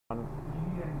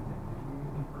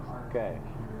Okay.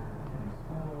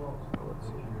 So let's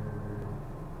see.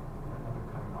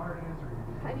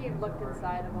 Have you looked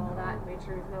inside of all that and made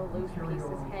sure there's no loose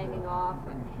pieces hanging off?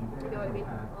 And, you know what I mean?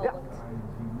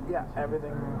 Yeah,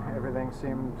 everything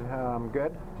seemed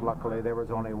good. Luckily, there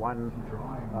was only one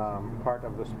part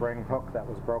of the spring hook that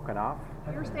was broken off.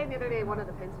 You were saying the other day one of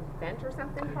the pins was bent or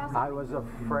something, possibly? I was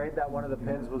afraid that one of the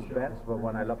pins was bent, but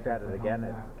when I looked at it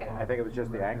again, I think it was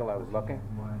just the angle I was looking.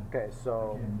 Okay,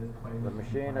 so the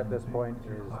machine at this point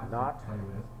is not.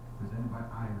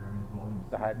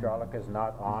 The hydraulic is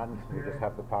not on. We just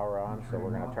have the power on, so we're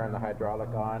going to turn the hydraulic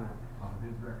on.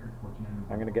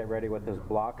 I'm going to get ready with this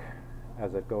block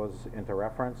as it goes into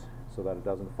reference so that it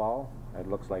doesn't fall. It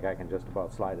looks like I can just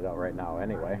about slide it out right now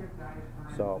anyway.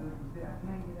 So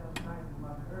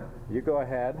you go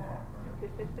ahead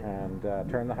and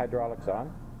turn the hydraulics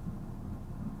on.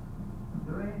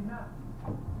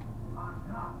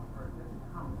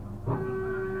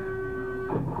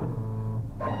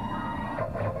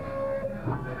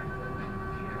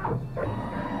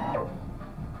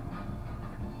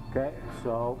 Okay,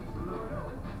 so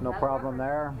no problem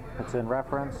there. It's in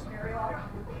reference.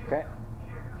 Okay.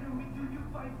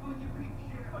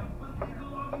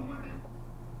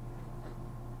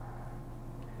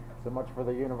 So much for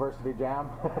the university jam.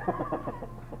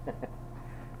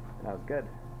 That was good.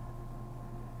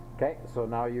 Okay, so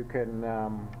now you can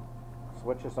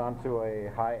switch this onto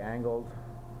a high angled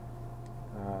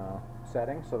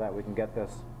setting so that we can get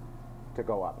this to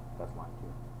go up. That's line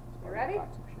 2. You ready?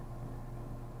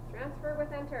 Transfer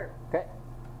with enter. Okay.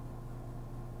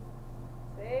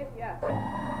 Save, yes.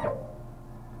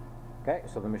 Okay,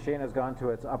 so the machine has gone to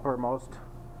its uppermost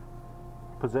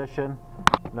position.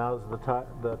 Now's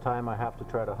the time I have to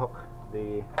try to hook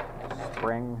the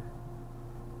spring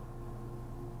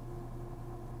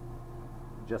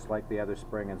just like the other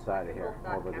spring inside of here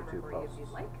over the 2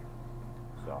 posts. Like.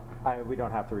 So we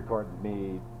don't have to record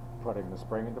me putting the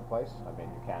spring into place. I mean,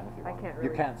 you can if you want. I can't really.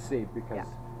 You can't see because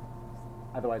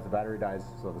otherwise the battery dies,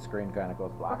 so the screen kind of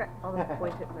goes black. Okay, I'll just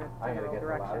point it in the general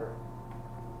direction.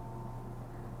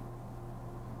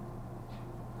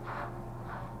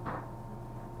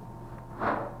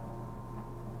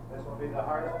 This will be the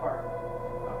hardest part,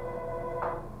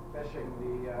 fishing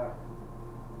the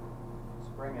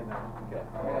spring in there. Okay.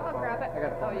 I'll grab it.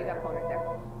 Oh, you got a phone right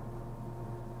there.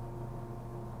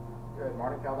 Good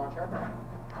morning, Caldon Sharp.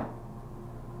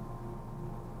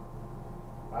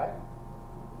 Hi.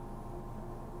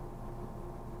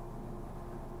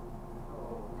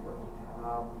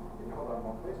 Can you hold on a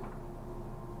moment, please?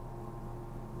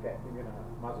 Okay, you're going to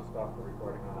muzzle stop the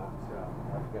recording on that. So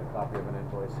I have to get a copy of an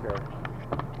invoice here.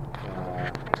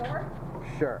 Take over?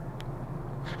 Sure.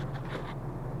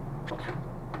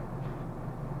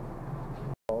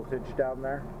 Voltage down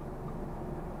there?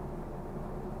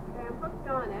 Okay, I'm hooked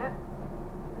on it. I'm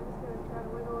just going to try to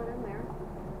wiggle it in there.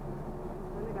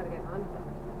 Then I got to get unhooked.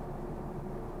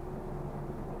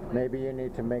 Maybe you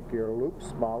need to make your loop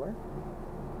smaller.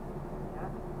 Yeah.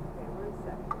 Okay, 1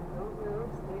 second. Don't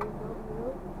move. Stay. Don't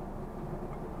move.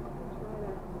 Try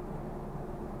to.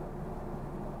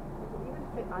 Does it even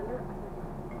fit under?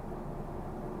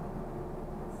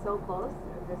 It's so close.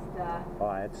 Just.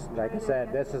 Oh, it's like I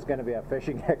said. This is going to be a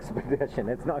fishing expedition.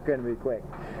 It's not going to be quick.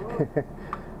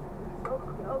 Oh,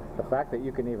 so close. The fact that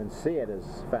you can even see it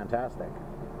is fantastic.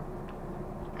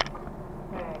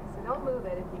 Okay, so don't move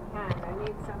it if you can. I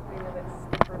need something a bit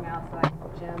stiffer now so I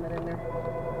can jam it in there.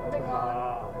 Moving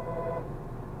on.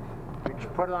 You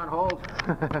should put it on hold.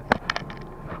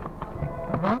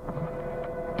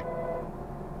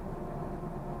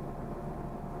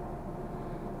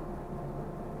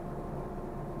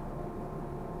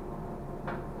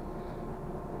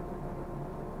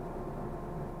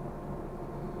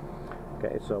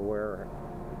 Okay, so we're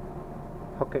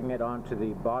hooking it onto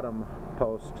the bottom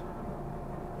post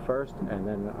first, and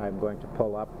then I'm going to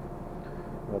pull up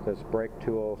with this brake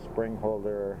tool, spring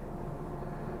holder,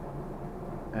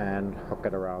 and hook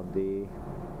it around the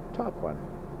top one.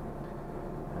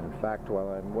 And in fact, while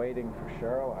I'm waiting for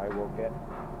Cheryl, I will get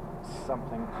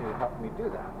something to help me do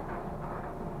that.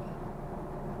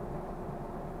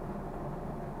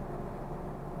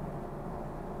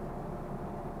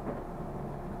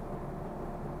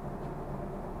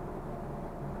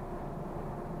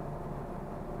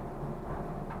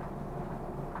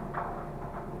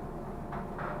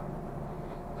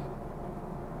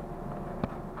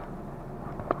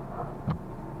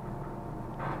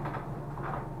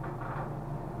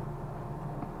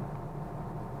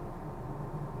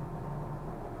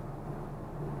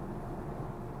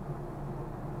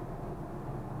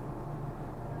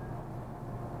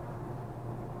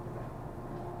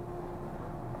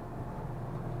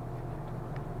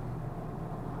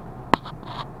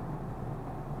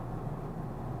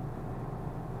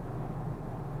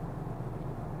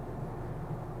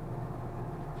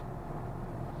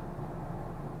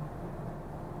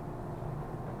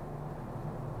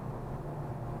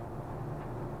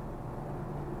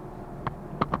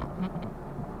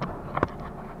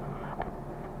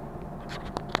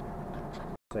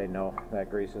 say no, that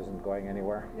grease isn't going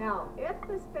anywhere. Now, if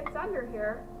this fits under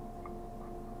here,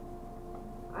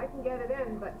 I can get it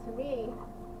in, but to me,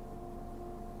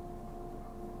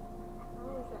 how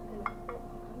is that going to fit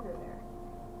under there?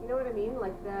 You know what I mean?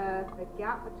 Like the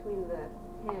gap between the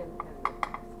pin and the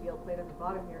steel plate at the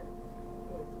bottom here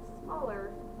is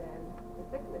smaller than the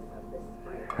thickness of this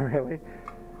spring. Really?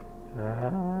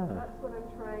 That's what I'm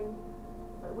trying,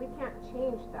 but we can't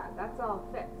change that. That's all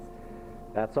fixed.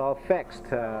 That's all fixed.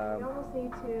 We almost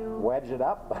need to wedge it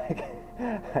up.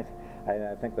 I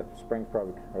think the spring's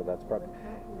probably, or that's probably. We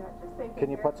can't do that. Just thinking Can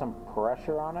you here. put some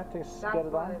pressure on it to That's get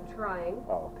it what on? I'm trying.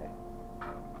 Oh, okay.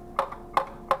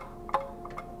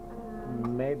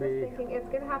 Maybe. Just thinking it's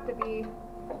going to have to be,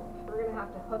 we're going to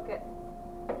have to hook it,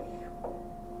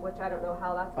 which I don't know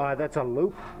how that's. That's a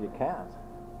loop. You can't.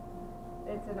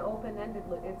 It's an open-ended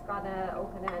loop. It's got an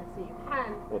open end, so you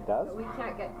can. It does? But we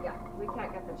can't get, we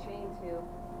can't get the chain to,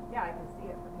 I can see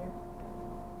it from here.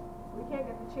 We can't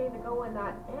get the chain to go in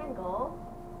that angle.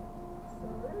 So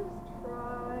let's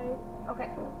try, okay,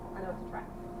 I know what to try.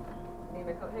 Need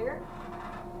my coat hanger?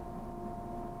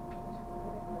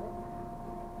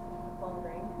 Ball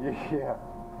ring. Yeah.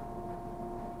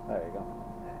 There you go.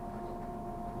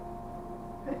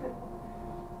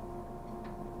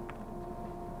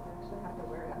 I have to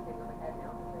wear that thing on my head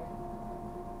now.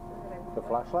 The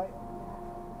flashlight?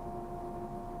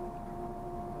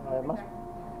 It must.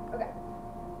 Okay.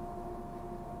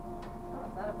 Oh,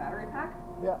 is that a battery pack?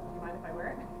 Yeah. Do you mind if I wear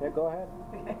it? Yeah, go ahead.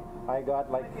 Okay. I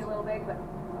got like. Might be a little big, but.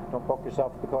 Don't poke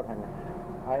yourself with the coat hanger.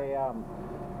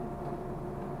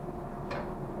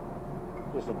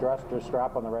 Just addressed your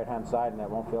strap on the right hand side and it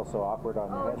won't feel so awkward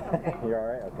on your it's head. okay. You're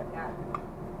alright? Okay. Yeah.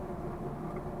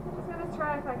 Just gonna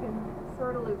try if I can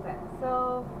sort of loop it.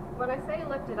 So when I say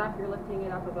lift it up, you're lifting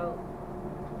it up about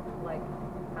like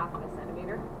half of a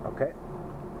centimeter. Okay.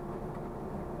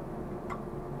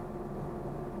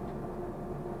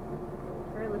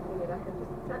 Try lifting it up and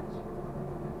just a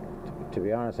touch. To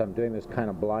be honest, I'm doing this kind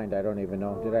of blind. I don't even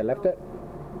know. Did I lift it?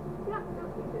 Yeah, no,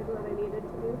 you did what I needed to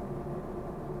do.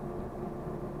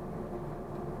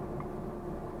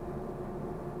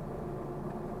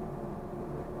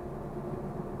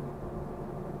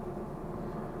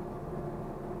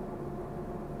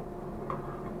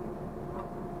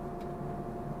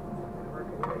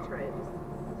 Try and just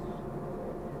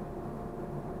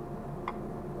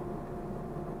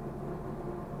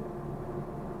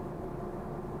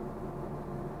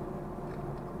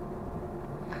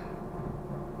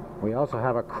We also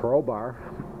have a crowbar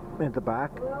in the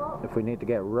back if we need to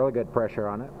get really good pressure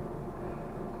on it.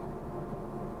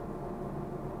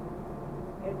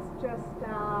 it's just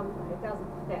it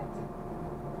doesn't fit.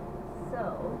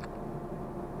 So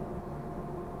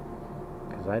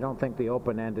Because I don't think the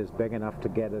open end is big enough to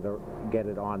get it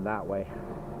on that way.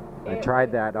 I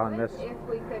tried that on this. If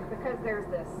we could, because there's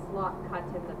this slot cut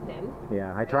in the pin.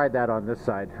 Yeah, I tried that on this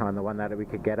side, on the one that we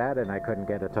could get at, and I couldn't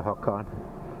get it to hook on.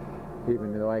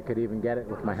 Even though I could even get it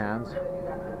with my hands. So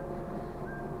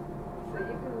you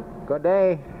can Good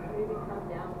day. maybe come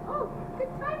down. Oh, good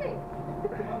timing.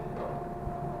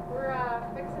 We're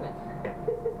fixing it.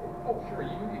 Oh, sure,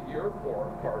 you get your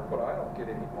part, but I don't get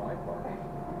any of my part.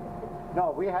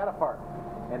 No, we had a part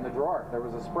in the drawer. There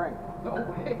was a spring. No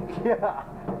way. Yeah.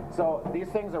 So these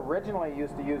things originally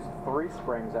used to use 3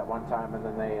 springs at one time, and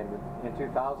then in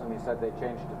 2000 he said they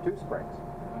changed to 2 springs.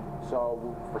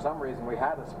 So for some reason we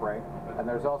had a spring, and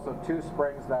there's also 2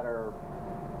 springs that are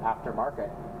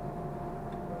aftermarket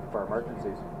for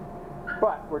emergencies.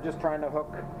 But we're just trying to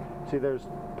hook. See, there's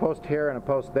a post here and a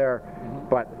post there,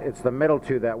 but it's the middle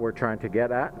 2 that we're trying to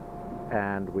get at.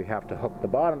 And we have to hook the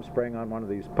bottom spring on one of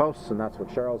these posts, and that's what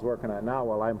Cheryl's working at now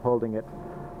while I'm holding it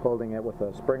with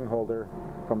a spring holder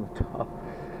from the top.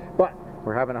 But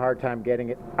we're having a hard time getting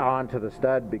it onto the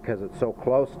stud because it's so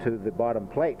close to the bottom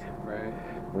plate. Right.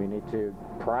 We need to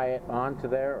pry it onto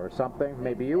there or something.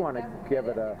 Maybe you want to give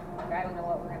it a... I don't know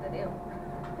what we're going to do.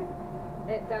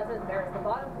 It doesn't, there's the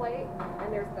bottom plate,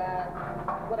 and there's the,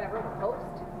 whatever, the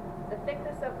post. The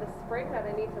thickness of the spring that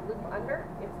I need to loop under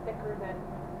is thicker than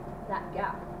that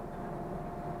gap.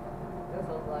 This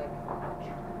is like...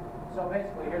 So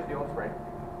basically, here's the old spring.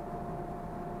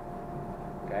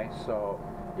 Okay, so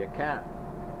you can't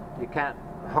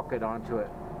hook it onto it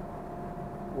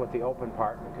with the open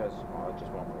part because it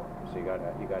just won't work. So you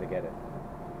gotta get it,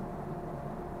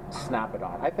 snap it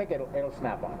on. I think it'll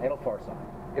snap on. It'll force on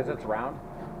because it's round.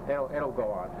 It'll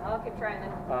go on. I'll keep trying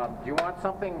then. Do you want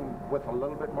something with a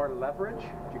little bit more leverage?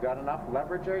 You got enough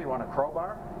leverage there? You want a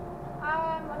crowbar?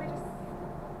 Let me just...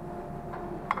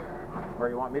 Or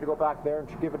you want me to go back there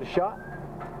and give it a shot?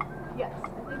 Yes,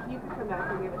 I think you could come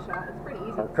back and give it a shot. It's pretty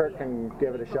easy. Kurt can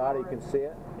give it a shot. He can see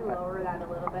it. You can lower that a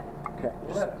little bit. Okay.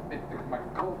 Let me pick my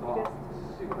clothes off.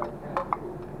 See what I can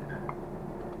do.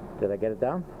 Did I get it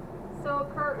down? So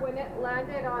Kurt, when it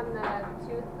landed on the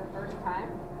tooth the first time,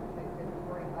 I did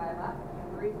 45 up.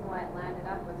 The reason why it landed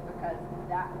up was because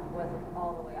that wasn't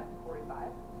all the way up to 45.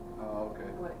 Oh, okay.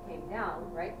 So when it came down,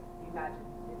 right? You imagine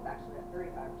it's actually at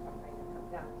 35 or something. It comes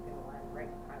down, it's going to land right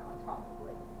kind of on top of the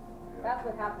blade. Yeah. That's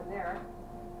what happened there.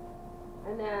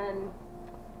 And then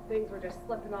things were just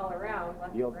slipping all around,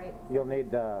 left and right. You'll need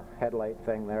the headlight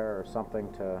thing there or something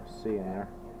to see in there.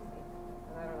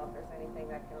 And I don't know if there's anything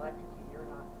that can electrocute you or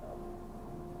not, so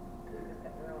you just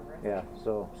got your own risk. Yeah.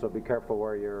 So be careful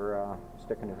where you're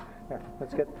sticking it. Here,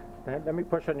 let's get. Let me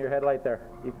push on your headlight there.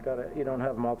 You don't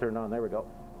have them all turned on. There we go.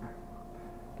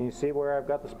 Can you see where I've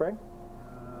got the spring?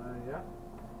 Yeah.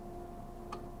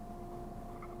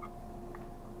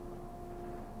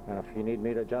 And if you need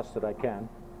me to adjust it, I can.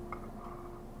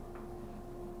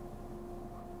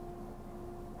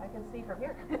 I can see from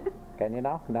here. Can you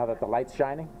now? Now that the light's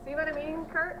shining? See what I mean,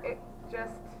 Kurt? It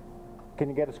just... Can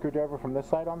you get a screwdriver from this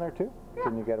side on there too? Yeah.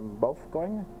 Can you get them both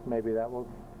going? Maybe that will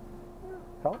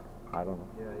help? I don't know.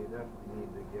 Yeah, you definitely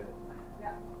need to get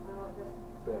Yeah. No, it just...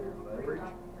 better leverage.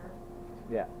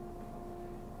 Yeah.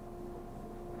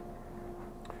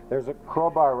 There's a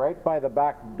crowbar right by the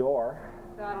back door.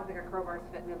 No, I don't think a crowbar's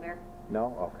fitting in there.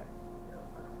 No? Okay.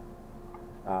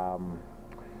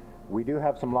 We do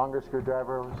have some longer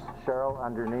screwdrivers, Cheryl,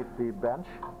 underneath the bench.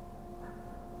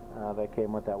 They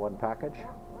came with that one package.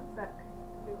 Yeah, one sec.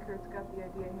 I think Kurt's got the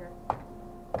idea here.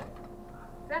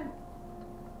 Send.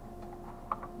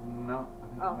 No,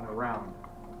 Oh. I'm gonna round.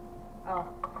 Oh.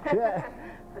 Yeah.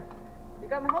 You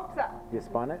got my hopes up. You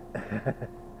spun it? You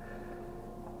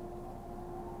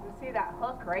see that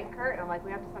hook, right, Kurt? I'm like,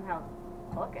 we have to somehow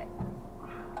hook it.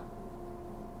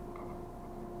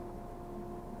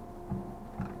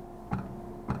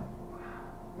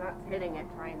 Not hitting it,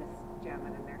 trying to jam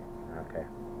it in there. Okay.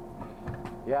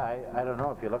 Yeah, I don't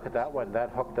know. If you look at that one,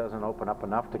 that hook doesn't open up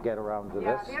enough to get around to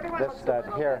Yeah, the other one this looks a stud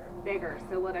little here. bit bigger.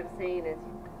 So what I'm saying is,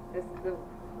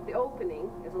 the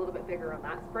opening is a little bit bigger on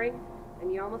that spring,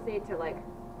 and you almost need to like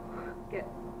get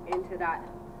into that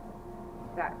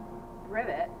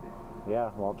rivet.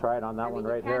 Yeah, well, try it on that I mean, one you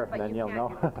right can, here, but then you you'll know.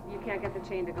 can't you can't get the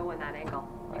chain to go in that angle.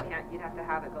 You can't. You'd have to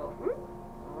have it go.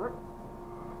 Right.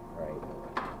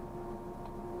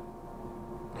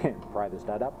 Pry the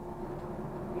stud up.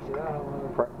 You should.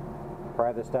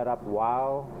 Pry the stud up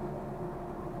while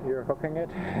you're hooking it.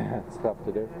 It's tough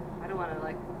to do. I don't want to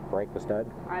like. Break the stud.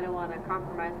 I don't want to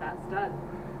compromise that stud.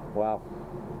 Well,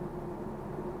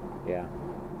 yeah,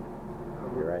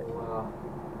 you're right.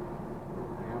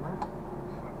 Hammer.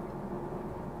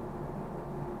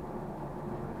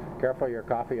 Careful your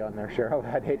coffee on there, Cheryl.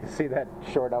 I'd hate to see that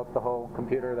short out the whole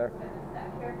computer there.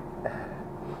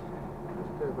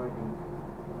 Just if I can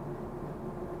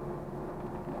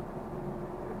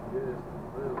get just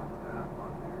a little tap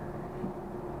on there.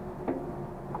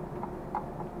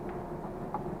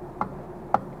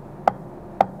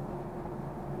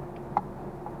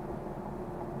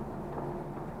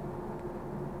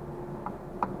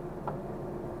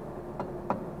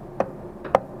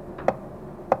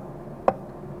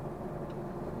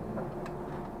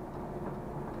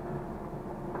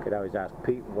 Could always ask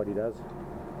Pete what he does.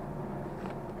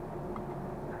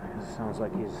 Sounds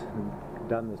like he's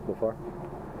done this before.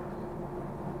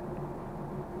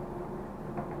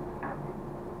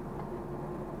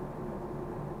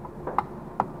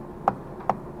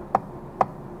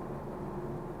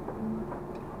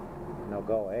 No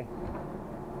go, eh?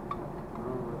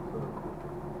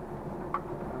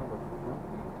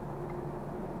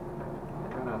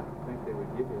 I kind of think they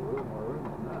would give you a little more room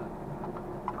than that.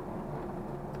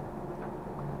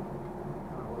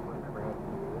 I hope I never have to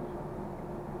do this.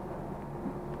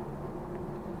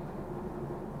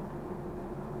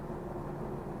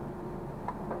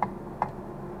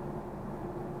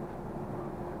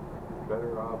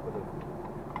 Better off with a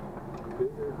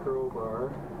bigger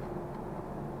crowbar.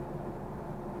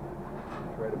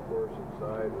 Try to force it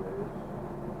sideways.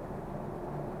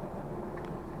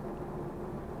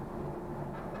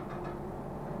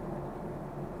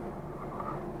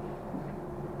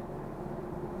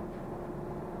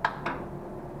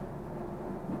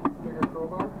 Bigger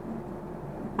crowbar?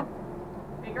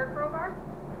 Bigger crowbar?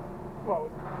 Well,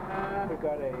 we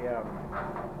got a,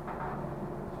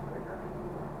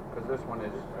 because this one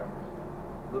is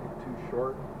a little too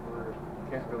short, where you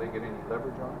can't really get any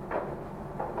leverage on it.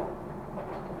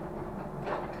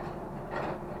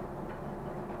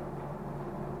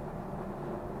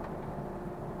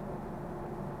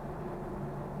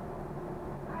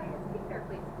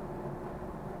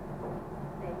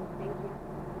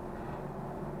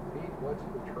 what's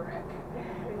the trick?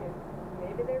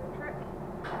 Maybe there's a trick.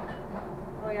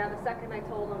 Oh yeah, the second I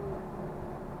told him,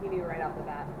 he knew right off the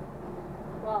bat.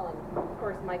 Well, and of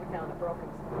course Mike found a broken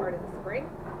part of the spring,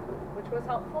 which was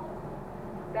helpful.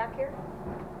 Back here.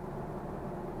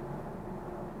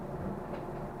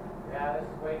 Yeah, this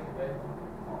is way too big.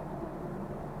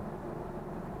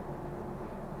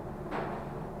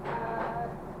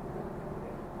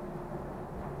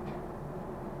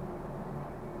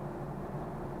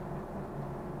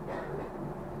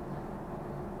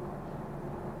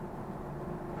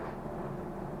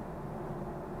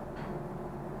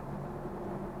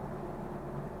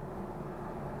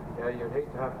 Yeah, you'd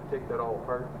hate to have to take that all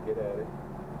apart to get at it.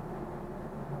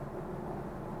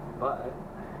 But,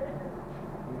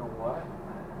 you know what? I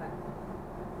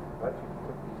bet you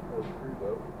took these 4 screws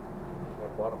out.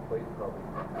 That bottom plate probably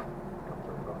comes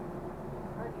right off.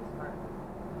 Aren't you smart?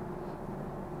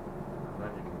 And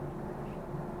then you can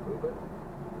just move it.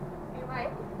 Hey Mike,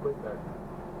 Put the plate back.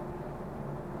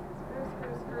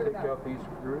 screw it Take up. out these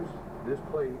screws. This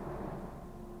plate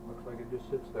looks like it just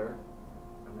sits there.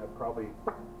 And that probably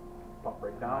pop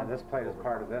right down. This plate is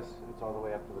part of this. It's all the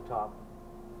way up to the top.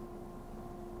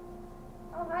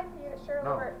 Oh hi Peter, sure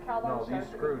No, over at Cal no, these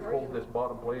screws hold this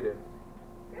bottom plate in.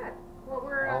 Good. Well,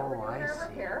 we're doing our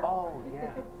repair. Oh,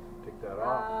 yeah. Take that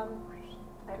off.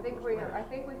 I think we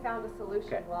found a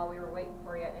solution Okay. while we were waiting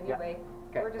for you. Anyway,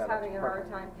 Okay, we're just that having a looks hard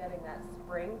perfect. time getting that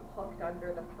spring hooked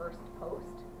under the first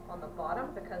post on the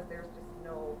bottom because there's just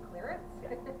no clearance.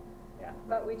 Yeah.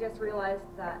 But we just realized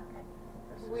that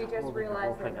This is holding the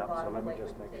whole thing the up, so bottom let me plate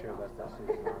just would make take sure off, that so.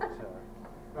 this is not,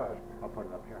 Good. I'll put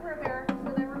it up here. We're there, so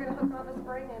then we're gonna hook on the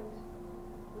spring and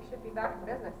we should be back to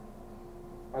business.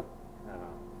 Get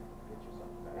you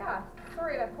something better. Yeah,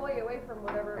 sorry to pull you away from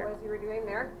whatever it was you were doing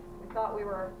there. We thought we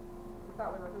were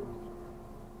hooped.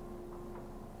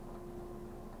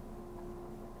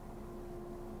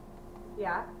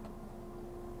 Yeah.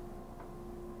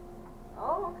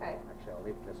 Oh, okay. Actually, I'll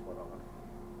leave this one on.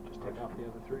 Just take off the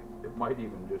other 3. It might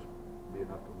even just be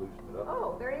enough to loosen it up.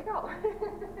 Oh, there you go.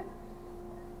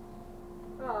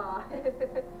 Aw,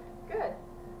 good.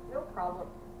 No problem.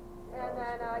 And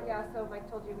then, yeah, so Mike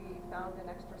told you we found an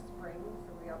extra spring, so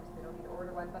we obviously don't need to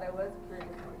order one, but I was curious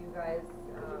if you guys,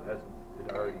 It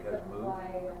already has moved.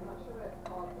 I'm not sure what it's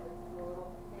called, but it's a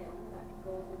little pin that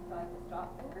goes inside the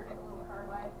stop finger, a little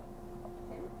carbide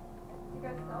pin. You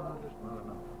guys sell No, them? just not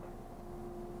enough.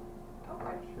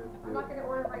 Okay. Should I'm not gonna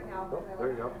order right now, because I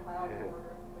there you like go. to file the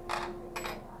order.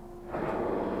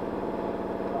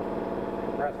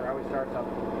 Compressor always starts up.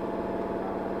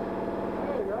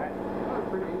 There you go. That's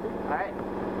pretty easy. Alright.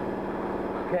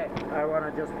 Okay, I want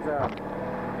to just,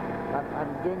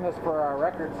 I'm doing this for our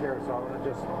records here, so I'm going to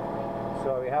just,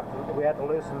 so we had to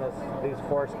loosen these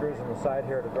 4 screws on the side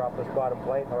here to drop this bottom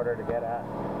plate in order to get at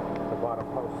the bottom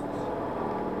posts.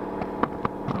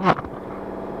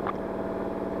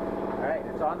 Alright,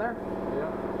 it's on there?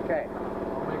 Yeah. Okay.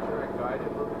 I'll make sure I guide it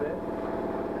a little bit.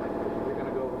 We're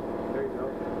gonna go, there you go.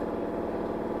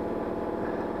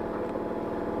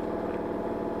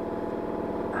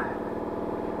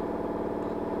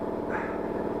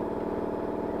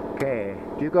 Okay,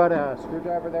 do you got a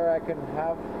screwdriver there I can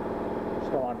have?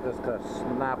 Just don't want this to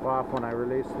snap off when I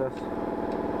release this.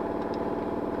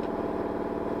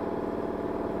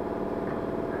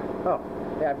 Oh,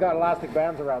 yeah, I've got elastic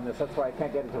bands around this, that's why I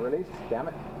can't get it to release, damn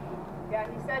it. Yeah,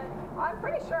 he said, I'm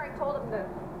pretty sure I told him to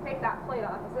take that plate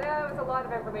off. I said, yeah, there was a lot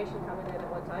of information coming in at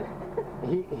one time.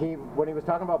 When he was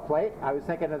talking about plate, I was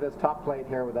thinking of this top plate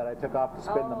here that I took off to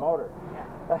spin the motor.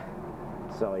 Yeah.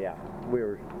 So yeah, we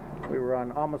were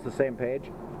on almost the same page.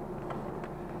 Do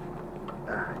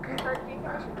you think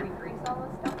we should re-grease all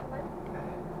this stuff a bit?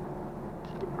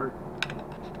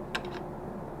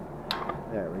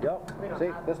 There we go. We don't See,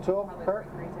 have this tool, probably Kurt,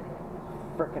 re-grease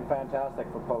anything. frickin' fantastic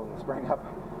for pulling the spring up,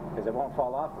 because it won't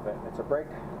fall off of it. It's a brake.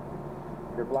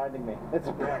 You're blinding me. It's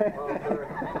a brake.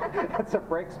 It's a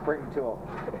brake spring tool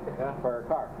for a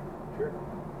car. Sure.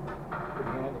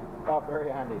 Pretty handy. Oh,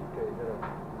 very handy. Okay, you got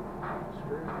a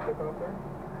screw to take off there?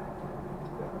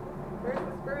 Where's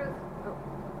the screws? Oh.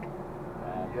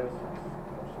 Yes.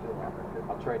 Still on there.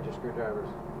 I'll trade you screwdrivers.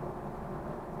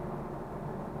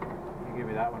 You give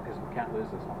me that one because we can't lose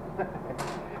this one.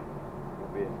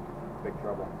 We'll be in big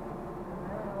trouble.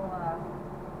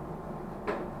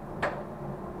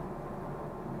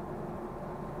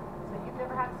 So you've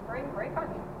never had a spring break on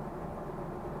you?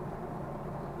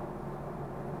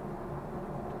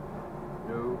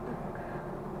 No.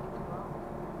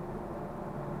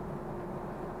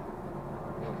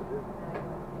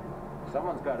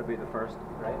 Someone's got to be the first,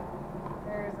 right?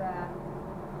 There's a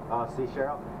See,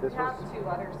 Cheryl, We have 2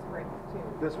 other springs too.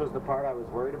 this was the part I was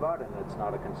worried about, and it's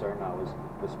not a concern now, was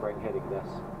the spring hitting this,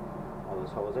 all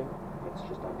this hosing. It's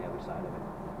just on the other side of it.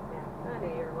 Yeah, I know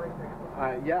you're worried for him.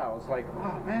 Yeah, I was like,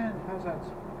 oh man, how's that?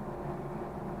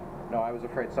 No, I was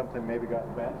afraid something maybe got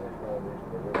bent. There's no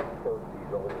reason to really torque these.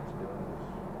 All it's doing is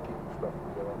keeping stuff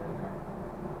from going in there.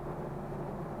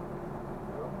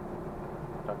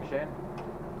 Talk to Shane.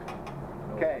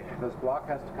 Okay, this block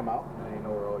has to come out. Now you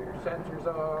know where all your sensors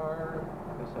are.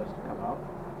 This has to come out.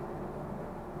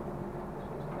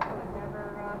 I've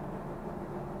never,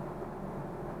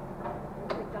 I don't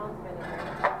think John's been in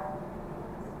there.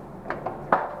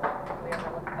 We ever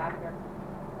looked back there?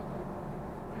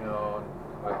 No,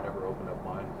 I've never opened up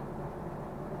mine.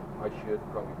 I should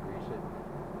probably grease it.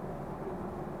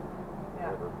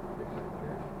 Yeah. Never fix it in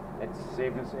here.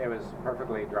 It was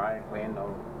perfectly dry and clean,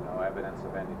 no evidence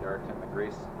of any dirt in the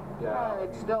grease. Yeah,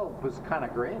 It still was kind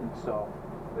of green, so.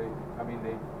 they do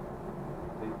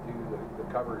the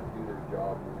covers do their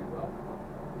job really well.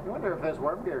 I wonder if this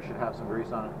worm gear should have some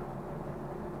grease on it.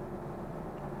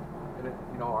 And it,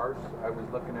 you know, ours, I was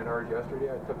looking at ours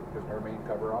yesterday. I took just our main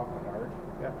cover off on ours.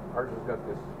 Yeah. Ours has got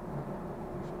this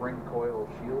spring coil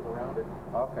shield around it,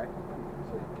 Okay.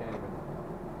 so you can't even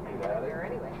Can't get go at there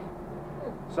it. anyway.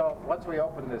 So once we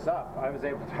opened this up, I was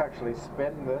able to actually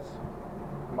spin this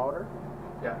motor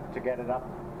Yeah. to get it up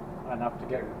enough to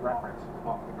get reference.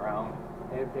 Off the ground.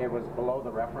 It was below the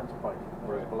reference point. It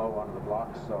was Right. below one of the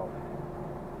blocks, so.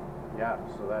 Yeah,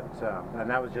 so that's, and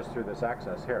that was just through this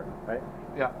access here, right?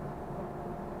 Yeah.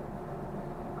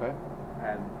 Okay.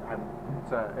 And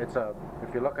it's a,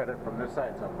 if you look at it from this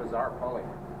side, it's a bizarre pulley.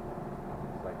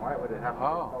 It's like, why would it have to be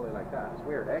Oh. a pulley like that? It's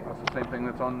weird, eh? That's the same thing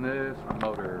that's on this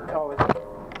motor. Oh, it's,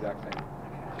 Exact same.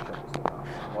 Shut this thing off.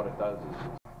 What it does is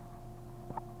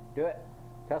do it.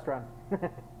 Test run.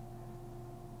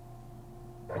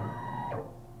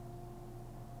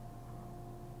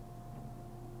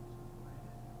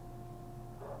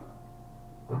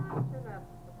 Turn the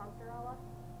pumps are all off.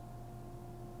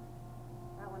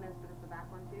 That one is, but it's the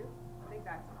back one too. I think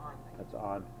that's on. That's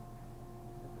on.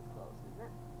 This is closed, isn't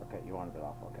it? Okay, you wanted it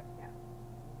off, okay. Yeah.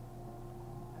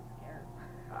 I'm scared.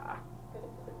 Ah.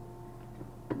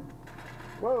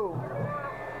 Whoa.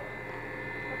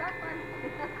 The back one. I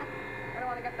don't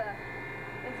want to get the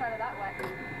inside of that wet. Oh,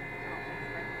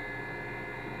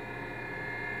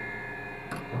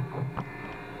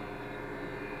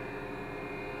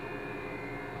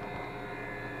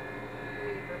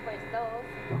 we need to replace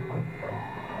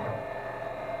those.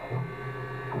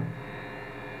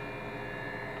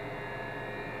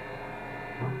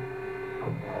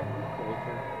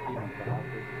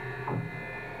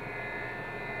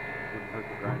 wouldn't hurt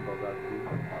to grind those out too.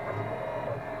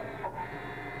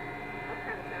 That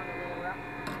kind of sounded a little rough.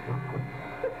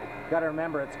 Gotta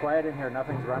remember, it's quiet in here,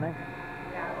 nothing's running.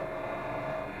 Yeah.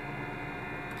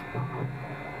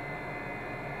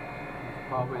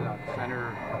 Probably that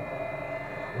center.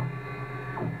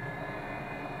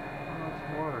 Oh, it's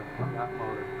more that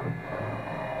motor.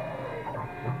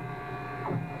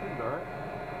 It's alright.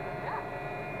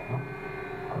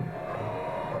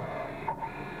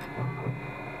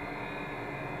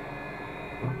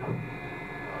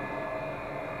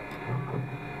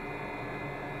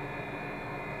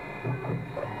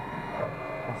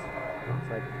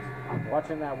 It's like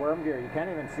watching that worm gear, you can't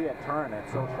even see it turn,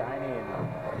 it's so shiny and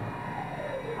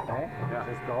hey, Yeah.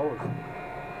 it just goes.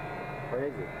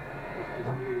 Crazy. It's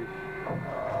just huge.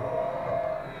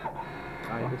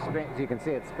 You can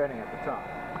see it spinning at the top.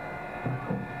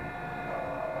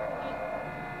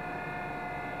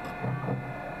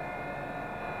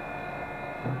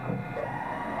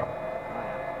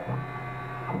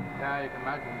 Yeah, you can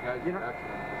imagine the guys You who know-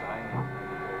 actually designed this thing.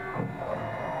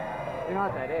 You know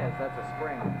what that is? That's a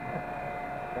spring.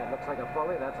 That looks like a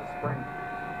pulley, that's a spring.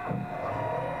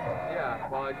 Yeah,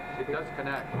 well, it does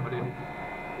connect, but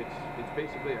it's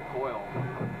basically a coil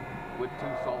with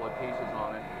two solid pieces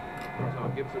on it. So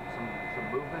it gives it some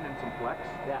movement and some flex.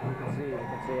 Yeah, you can see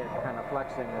it kind of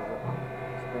flexing as it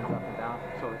spins up and down.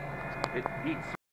 So it eats